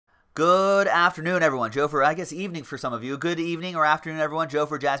Good afternoon, everyone. Joe for, I guess, evening for some of you. Good evening or afternoon, everyone. Joe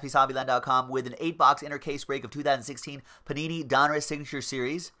for JaspysHobbyland.com with an 8-box inner case break of 2016 Panini DONRUSS Signature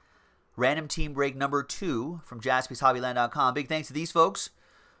Series. Random team break number 2 from JaspysHobbyland.com. Big thanks to these folks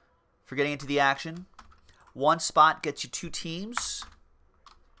for getting into the action. One spot gets you 2 teams.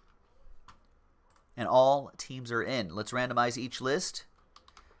 And all teams are in. Let's randomize each list.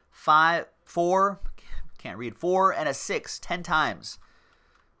 4, can't read, 4 and a 6, 10 times.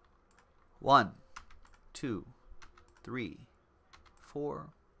 1, 2, 3, 4,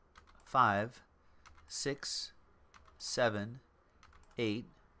 5, 6, 7, 8,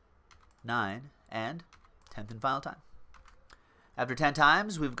 9, and 10th and final time. After 10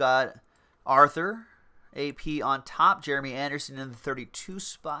 times, we've got Arthur, AP on top, Jeremy Anderson in the 32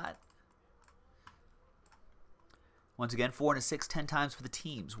 spot. Once again, 4 and a 6, 10 times for the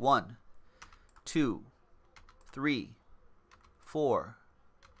teams. 1, 2, 3, 4,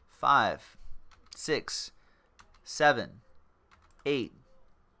 5, 6, 7, 8,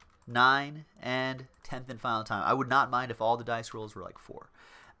 9, and 10th and final time. I would not mind if all the dice rolls were like 4.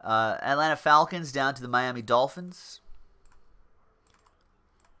 Atlanta Falcons down to the Miami Dolphins.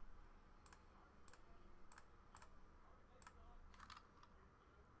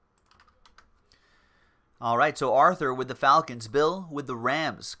 All right, so Arthur with the Falcons, Bill with the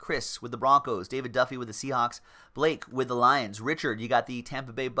Rams, Chris with the Broncos, David Duffy with the Seahawks, Blake with the Lions, Richard, you got the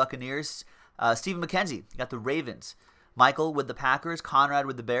Tampa Bay Buccaneers, Stephen McKenzie, you got the Ravens, Michael with the Packers, Conrad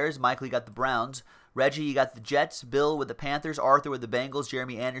with the Bears, Michael, you got the Browns, Reggie, you got the Jets, Bill with the Panthers, Arthur with the Bengals,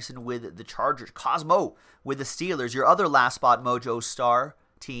 Jeremy Anderson with the Chargers, Cosmo with the Steelers. Your other last spot Mojo Star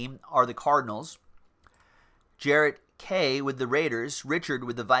team are the Cardinals, Jarrett K with the Raiders, Richard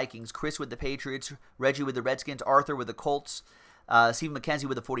with the Vikings, Chris with the Patriots, Reggie with the Redskins, Arthur with the Colts, Stephen McKenzie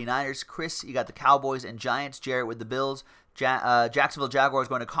with the 49ers, Chris, you got the Cowboys and Giants, Jarrett with the Bills, Jacksonville Jaguars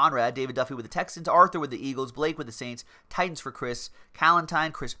going to Conrad, David Duffy with the Texans, Arthur with the Eagles, Blake with the Saints, Titans for Chris,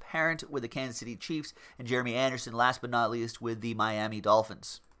 Callentine, Chris Parent with the Kansas City Chiefs, and Jeremy Anderson, last but not least, with the Miami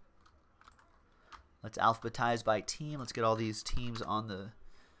Dolphins. Let's alphabetize by team. Let's get all these teams on the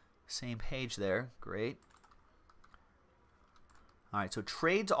same page there. Great. All right, so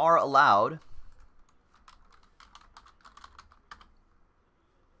trades are allowed.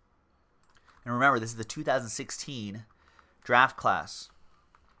 And remember, this is the 2016 draft class.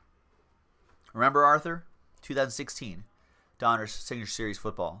 Remember, Arthur? 2016 DONRUSS Signature Series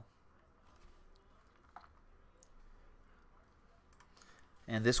football.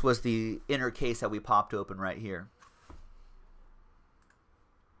 And this was the inner case that we popped open right here.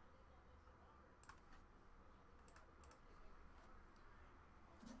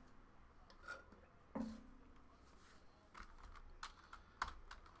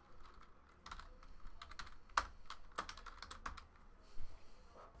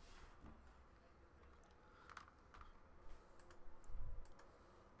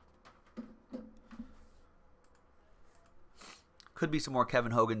 Could be some more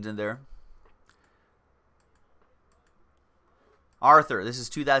Kevin Hogan's in there. Arthur, this is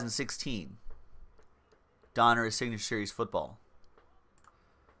 2016 DONRUSS Signature Series football.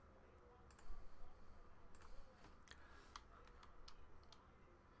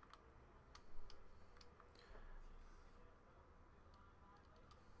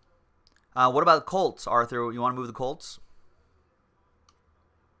 What about the Colts, Arthur? You want to move the Colts?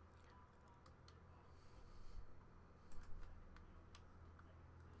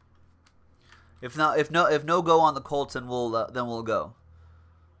 If no go on the Colts, then we'll go.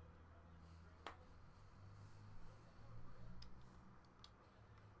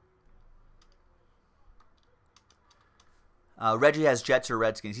 Reggie has Jets or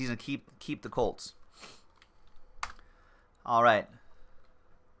Redskins. He's gonna keep the Colts. All right.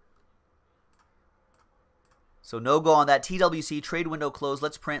 So no go on that. TWC trade window closed.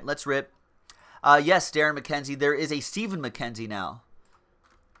 Let's print. Let's rip. Yes, Darren McKenzie. There is a Stephen McKenzie now.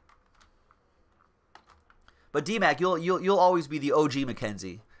 But D-Mac, you'll always be the OG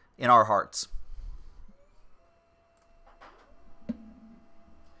McKenzie in our hearts.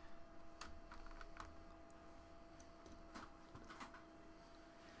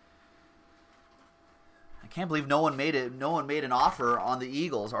 I can't believe no one made it. No one made an offer on the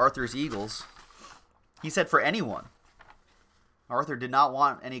Eagles, Arthur's Eagles. He said for anyone. Arthur did not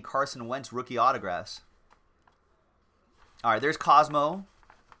want any Carson Wentz rookie autographs. All right, there's Cosmo.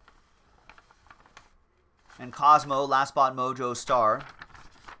 And Cosmo, last spot Mojo Star.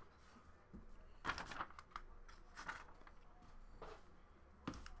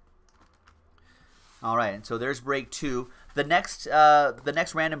 All right, and so there's break 2. The next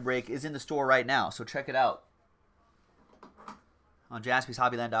random break is in the store right now, so check it out. on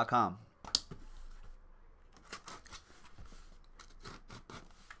JaspysHobbyland.com.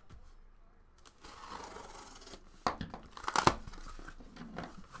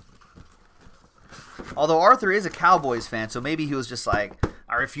 Although Arthur is a Cowboys fan, so maybe he was just like,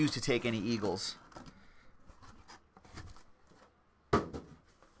 I refuse to take any Eagles.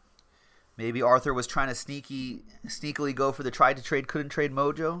 Maybe Arthur was trying to sneakily go for the tried to trade, couldn't trade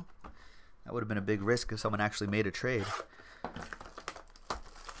mojo. That would have been a big risk if someone actually made a trade.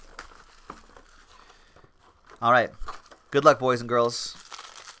 All right. Good luck, boys and girls.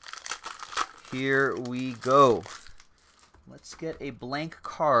 Here we go. Let's get a blank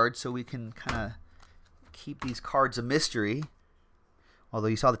card so we can kind of keep these cards a mystery. Although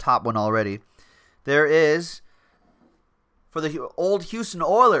you saw the top one already. There is, for the old Houston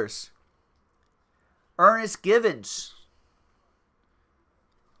Oilers, Ernest Givens.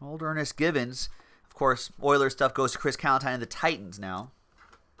 Old Ernest Givens. Of course, Oilers stuff goes to Chris Callentine and the Titans now.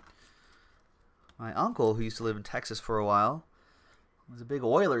 My uncle, who used to live in Texas for a while, was a big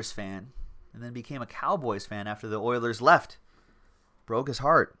Oilers fan and then became a Cowboys fan after the Oilers left. Broke his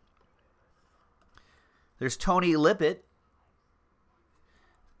heart. There's Tony Lippett.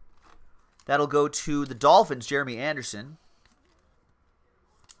 That'll go to the Dolphins, Jeremy Anderson.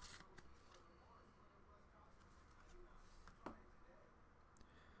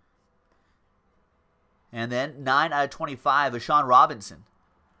 And then 9 out of 25 is Sean Robinson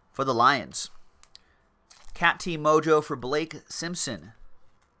for the Lions. Cat Team Mojo for Blake Simpson.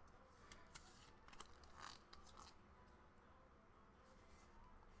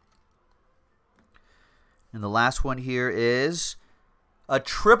 And the last one here is a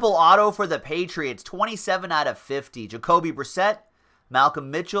triple auto for the Patriots. 27 out of 50. Jacoby Brissett,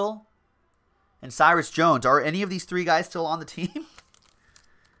 Malcolm Mitchell, and Cyrus Jones. Are any of these three guys still on the team?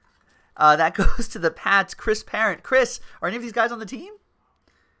 That goes to the Pats. Chris Parent. Chris, are any of these guys on the team?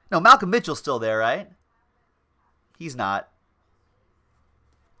 No, Malcolm Mitchell's still there, right? He's not.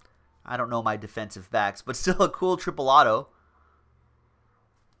 I don't know my defensive backs, but still a cool triple auto.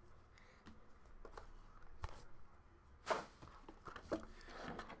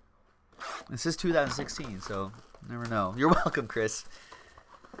 This is 2016, so you never know. You're welcome, Chris.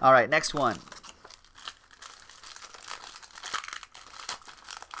 All right, next one.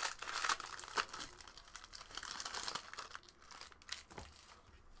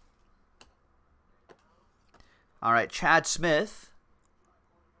 All right, Chad Smith,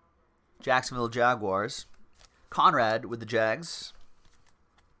 Jacksonville Jaguars. Conrad with the Jags.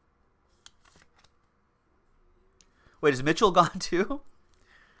 Wait, is Mitchell gone too?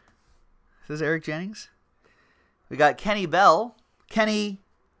 Is this Eric Jennings? We got Kenny Bell. Kenny.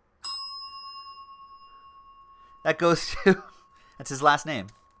 That goes to, that's his last name.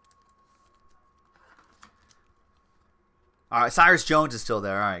 All right, Cyrus Jones is still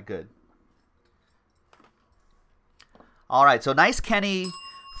there. All right, good. All right, so nice Kenny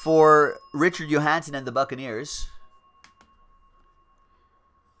for Richard Johansson and the Buccaneers.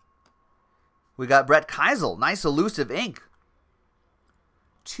 We got Brett Keisel. Nice elusive ink.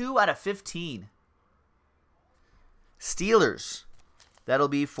 2 out of 15. Steelers. That'll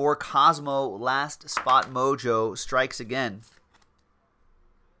be for Cosmo. Last spot mojo strikes again.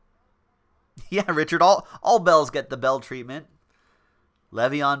 Yeah, Richard, all Bells get the Bell treatment.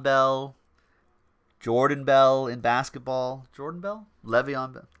 Le'Veon Bell. Jordan Bell in basketball. Jordan Bell?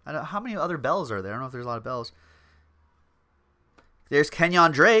 Le'Veon Bell. I don't know, how many other Bells are there? I don't know if there's a lot of Bells. There's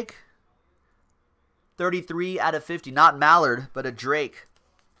Kenyon Drake. 33 out of 50. Not Mallard, but a Drake.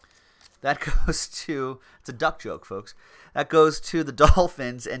 That goes to, it's a duck joke, folks. That goes to the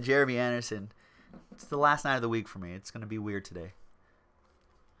Dolphins and Jeremy Anderson. It's the last night of the week for me. It's going to be weird today.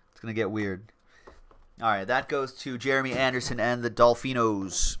 It's going to get weird. All right, that goes to Jeremy Anderson and the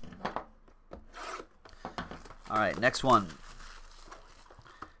Dolphinos. All right, next one.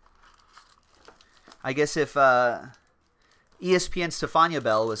 I guess if ESPN Stefania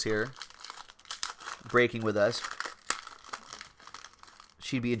Bell was here, breaking with us,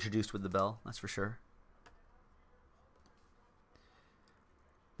 she'd be introduced with the bell, that's for sure.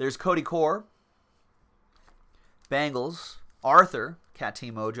 There's Cody Core. Bengals. Arthur, Cat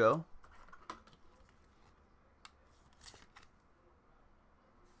Team Mojo.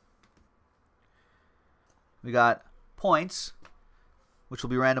 We got points, which will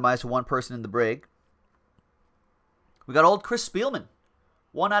be randomized to one person in the break. We got old Chris Spielman.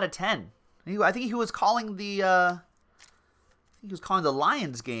 1 out of 10. I think he was calling the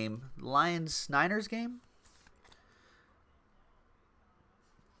Lions game. Lions-Niners game?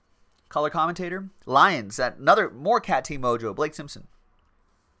 Color commentator. Lions. More Cat Team Mojo. Blake Simpson.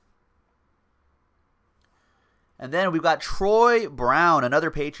 And then we've got Troy Brown, another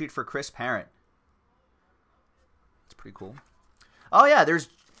Patriot for Chris Parent. That's pretty cool. Oh yeah, there's.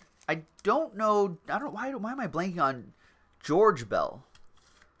 I don't know. Why am I blanking on George Bell?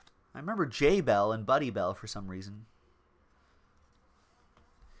 I remember Jay Bell and Buddy Bell for some reason.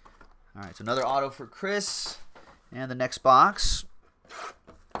 All right, so another auto for Chris, and the next box.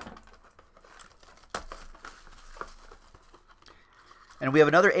 And we have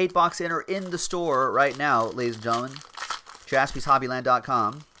another 8-box inner in the store right now, ladies and gentlemen.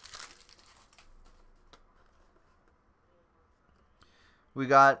 JaspysHobbyland.com. We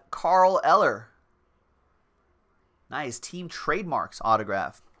got Carl Eller. Nice. Team Trademarks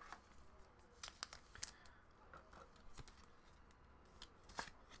autograph.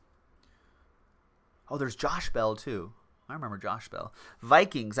 Oh, there's Josh Bell, too. I remember Josh Bell.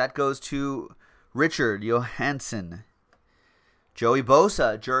 Vikings. That goes to Richard Johansson. Joey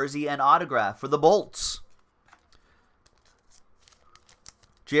Bosa, jersey and autograph for the Bolts.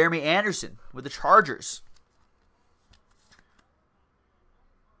 Jeremy Anderson with the Chargers.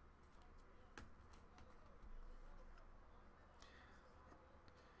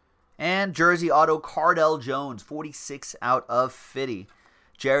 And jersey auto Cardell Jones, 46 out of 50.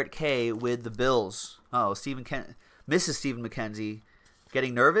 Jarrett K with the Bills. Oh, Mrs. Stephen McKenzie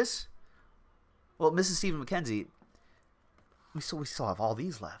getting nervous? Well, Mrs. Stephen McKenzie, we still have all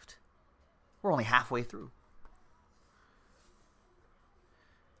these left. We're only halfway through.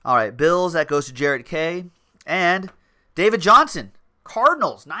 All right, Bills, that goes to Jarrett K. And David Johnson,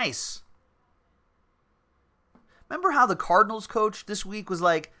 Cardinals, nice. Remember how the Cardinals coach this week was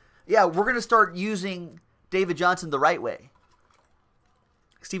like, yeah, we're going to start using David Johnson the right way.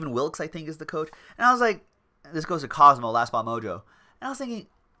 Stephen Wilkes, I think, is the coach. And I was like, this goes to Cosmo, Last Spot Mojo. And I was thinking,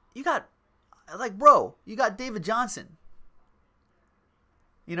 you got David Johnson.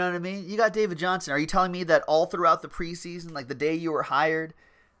 You know what I mean? You got David Johnson. Are you telling me that all throughout the preseason, like the day you were hired,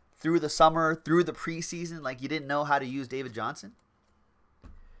 through the summer, through the preseason, like you didn't know how to use David Johnson?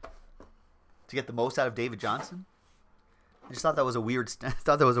 To get the most out of David Johnson? I just thought that was a weird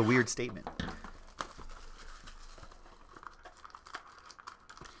statement.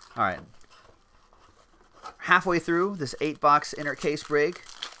 All right. Halfway through this 8-box inner case break.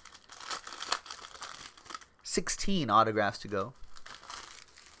 16 autographs to go.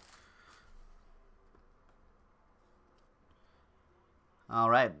 All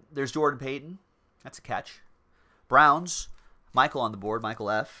right. There's Jordan Payton. That's a catch. Browns. Michael on the board. Michael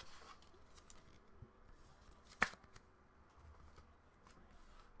F.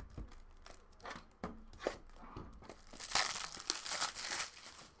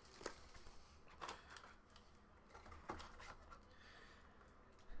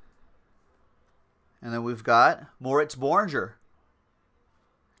 And then we've got Moritz Borger.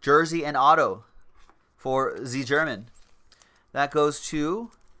 Jersey and auto for Z German. That goes to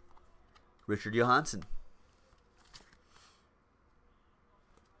Richard Johansson.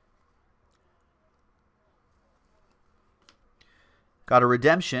 Got a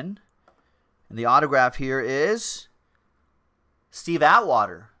redemption. And the autograph here is Steve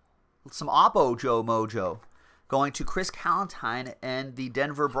Atwater. Some Oppo Joe Mojo. Going to Chris Callentine and the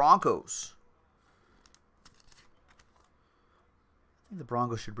Denver Broncos. I think the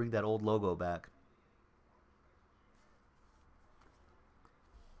Broncos should bring that old logo back.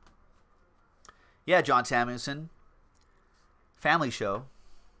 Yeah, John Samuelson. Family show.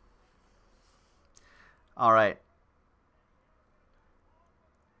 All right.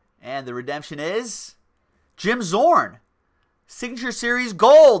 And the redemption is Jim Zorn. Signature Series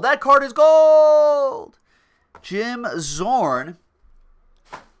gold. That card is gold. Jim Zorn.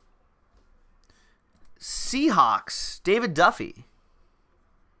 Seahawks. David Duffy.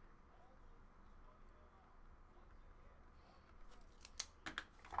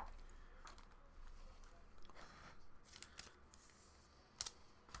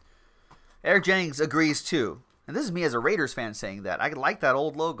 Eric Jennings agrees too. And this is me as a Raiders fan saying that. I like that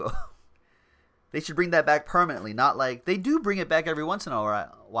old logo. They should bring that back permanently. Not like, they do bring it back every once in a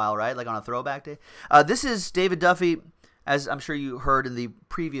while, right? Like on a throwback day. This is David Duffy, as I'm sure you heard in the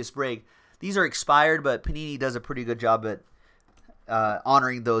previous break. These are expired, but Panini does a pretty good job at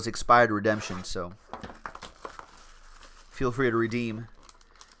honoring those expired redemptions. So feel free to redeem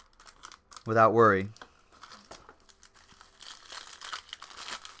without worry.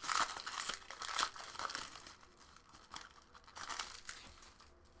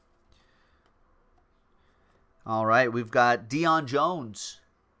 All right, we've got Deion Jones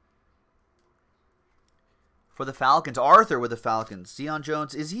for the Falcons. Arthur with the Falcons. Deion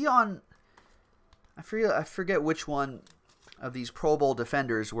Jones, is he on? I forget which one of these Pro Bowl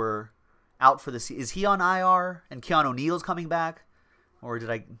defenders were out for the season. Is he on IR and Keanu O'Neal's coming back? Or did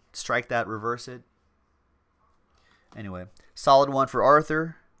I strike that, reverse it? Anyway, solid one for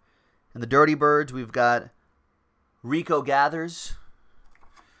Arthur. And the Dirty Birds, we've got Rico Gathers.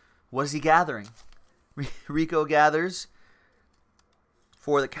 What is he gathering? Rico Gathers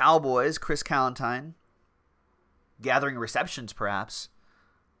for the Cowboys, Chris Callentine. Gathering receptions, perhaps.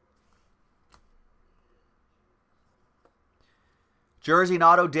 Jersey and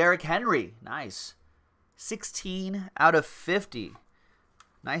auto, Derrick Henry. Nice. 16 out of 50.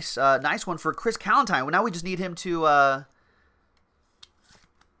 Nice nice one for Chris Callentine. Well, now we just need him to...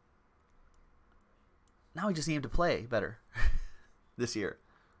 now we just need him to play better this year.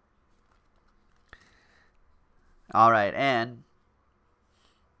 All right, and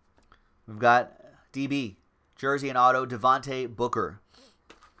we've got DB, Jersey and auto, Devontae Booker.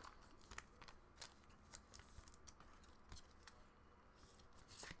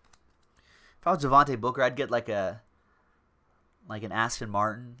 If I was Devontae Booker, I'd get like an Aston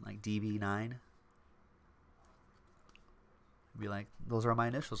Martin, like DB9. Be like, those are my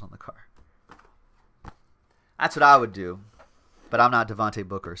initials on the car. That's what I would do, but I'm not Devontae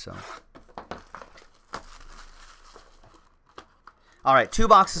Booker, so. All right, 2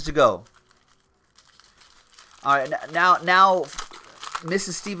 boxes to go. All right, now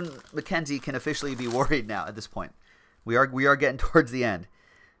Mrs. Stephen McKenzie can officially be worried now at this point. We are getting towards the end.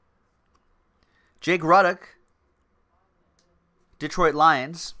 Jake Ruddock, Detroit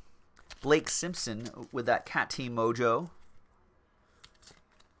Lions. Blake Simpson with that cat team mojo.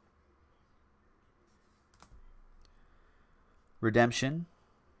 Redemption.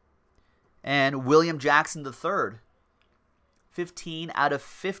 And William Jackson III. 15 out of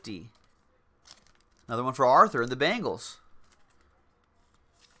 50. Another one for Arthur and the Bengals.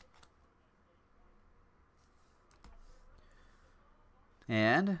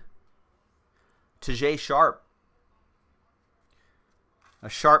 And Tajay Sharp. A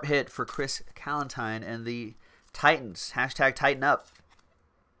sharp hit for Chris Callentine and the Titans. Hashtag Tighten Up.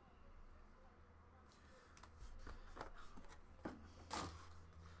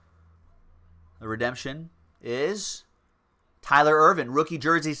 The redemption is Tyler Ervin, rookie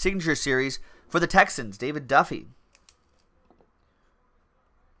jersey signature series for the Texans. David Duffy.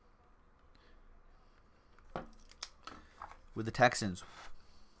 With the Texans.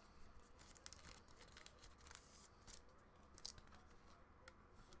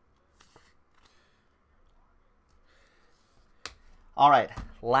 All right,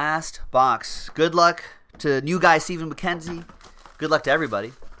 last box. Good luck to new guy Stephen McKenzie. Good luck to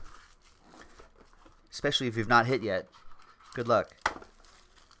everybody. Especially if you've not hit yet. Good luck.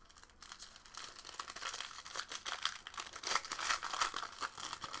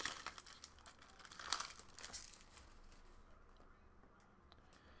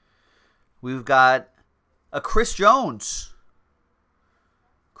 We've got a Chris Jones.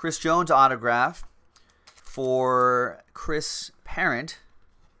 Chris Jones autograph for Chris Parent.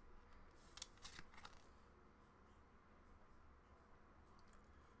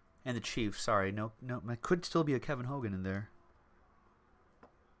 And the Chiefs. Sorry, no, it could still be a Kevin Hogan in there.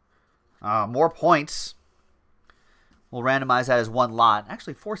 More points. We'll randomize that as one lot.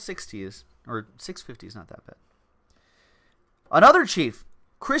 Actually, 460 is, or 650 is not that bad. Another Chief,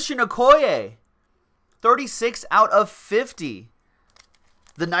 Christian Okoye. 36 out of 50.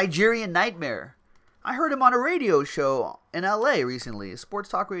 The Nigerian Nightmare. I heard him on a radio show in LA recently, a sports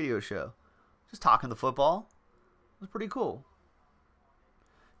talk radio show. Just talking the football. It was pretty cool.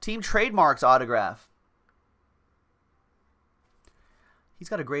 Team Trademarks autograph. He's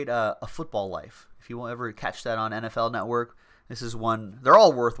got a great a football life. If you will ever catch that on NFL Network, this is one. They're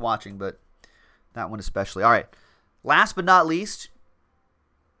all worth watching, but that one especially. All right. Last but not least,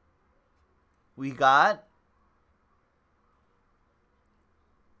 we got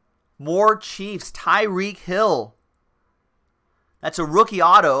more Chiefs. Tyreek Hill. That's a rookie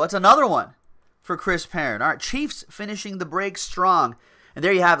auto. That's another one for Chris Parent. All right. Chiefs finishing the break strong. And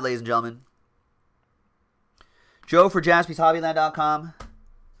there you have it, ladies and gentlemen. Joe for JaspysHobbyland.com.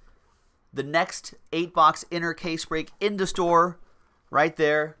 The next 8-box inner case break in the store. Right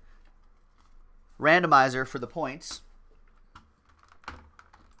there. Randomizer for the points.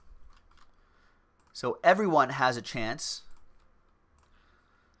 So everyone has a chance.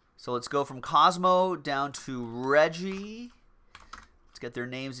 So let's go from Cosmo down to Reggie. Let's get their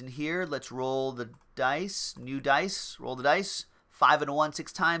names in here. Let's roll the dice. New dice. Roll the dice. 5 and a 1,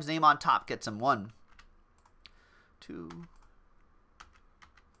 6 times. Name on top gets them 1, 2,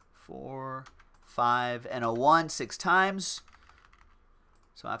 4, 5, and a 1, 6 times.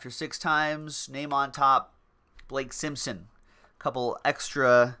 So after 6 times, name on top, Blake Simpson. A couple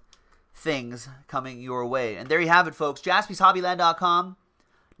extra things coming your way. And there you have it, folks. JaspysHobbyland.com.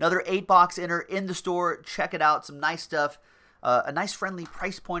 Another 8-box inner in the store. Check it out. Some nice stuff. A nice friendly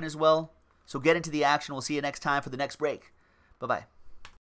price point as well. So get into the action. We'll see you next time for the next break. Bye-bye.